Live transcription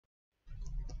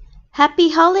Happy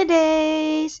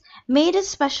holidays! Made a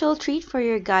special treat for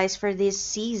you guys for this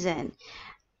season.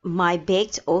 My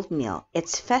baked oatmeal.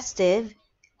 It's festive,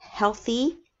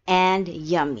 healthy, and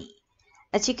yummy.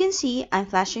 As you can see, I'm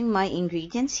flashing my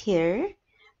ingredients here.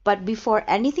 But before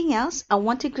anything else, I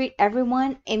want to greet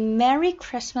everyone a Merry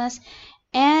Christmas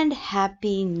and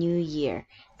Happy New Year.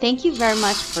 Thank you very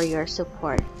much for your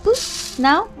support.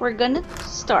 Now we're gonna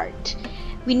start.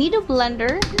 We need a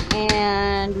blender,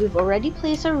 and we've already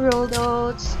placed our rolled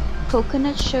oats,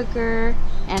 coconut sugar,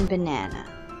 and banana.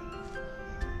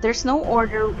 There's no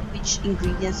order which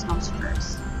ingredients comes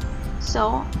first.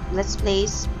 So let's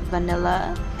place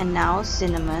vanilla and now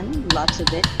cinnamon, lots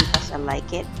of it because I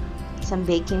like it, some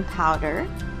baking powder,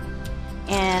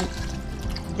 and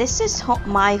this is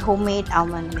my homemade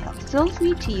almond milk. Feel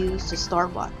free to use the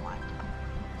store-bought one.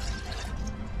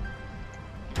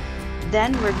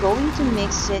 Then we're going to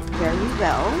mix it very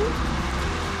well.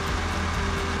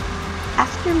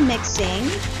 After mixing,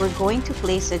 we're going to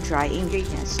place the dry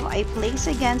ingredients. So I place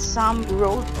again some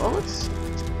rolled oats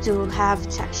to have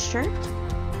texture,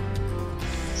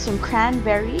 some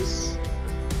cranberries,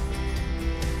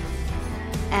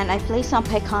 and I place some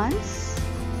pecans,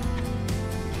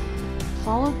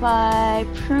 followed by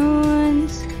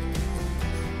prunes.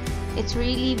 It's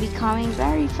really becoming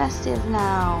very festive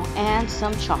now, and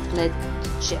some chocolate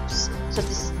chips. So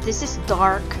this is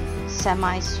dark,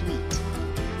 semi-sweet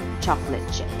chocolate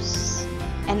chips,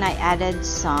 and I added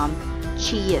some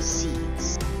chia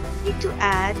seeds. You need to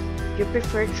add your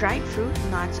preferred dried fruit,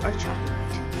 nuts, or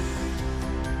chocolate.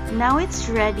 Now it's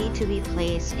ready to be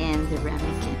placed in the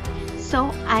ramekin.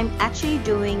 So I'm actually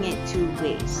doing it two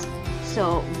ways.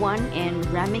 So one in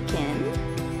ramekin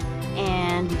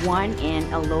and one in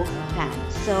a loaf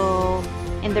pan. So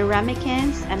in the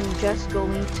ramekins, I'm just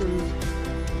going to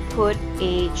put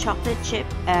a chocolate chip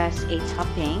as a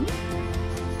topping,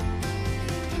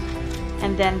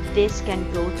 and then this can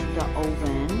go to the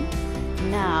oven.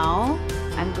 Now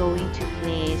I'm going to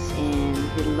place in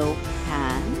the loaf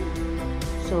pan,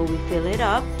 so we fill it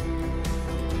up,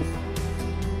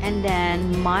 and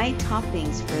then my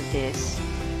toppings for this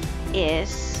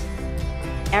is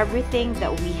everything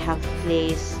that we have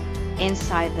placed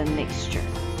inside the mixture.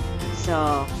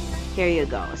 So here you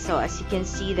go. So as you can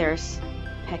see, there's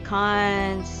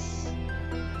pecans,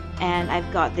 and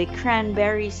I've got the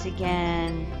cranberries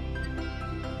again,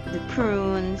 the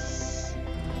prunes,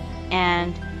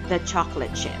 and the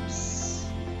chocolate chips.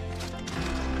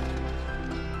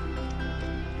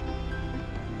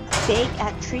 Bake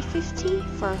at 350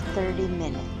 for 30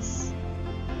 minutes.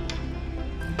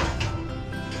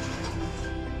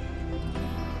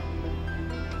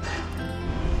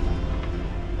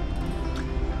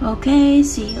 Okay,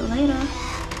 see you later.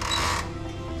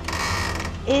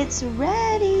 It's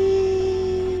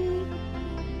ready!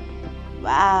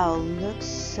 Wow, looks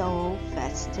so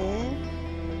festive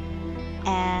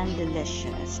and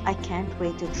delicious. I can't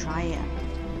wait to try it.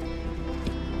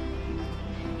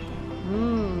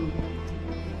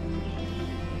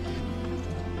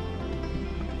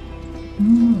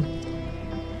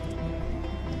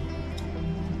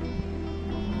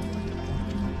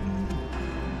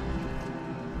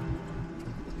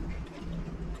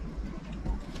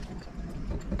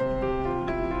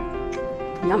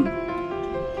 Yum.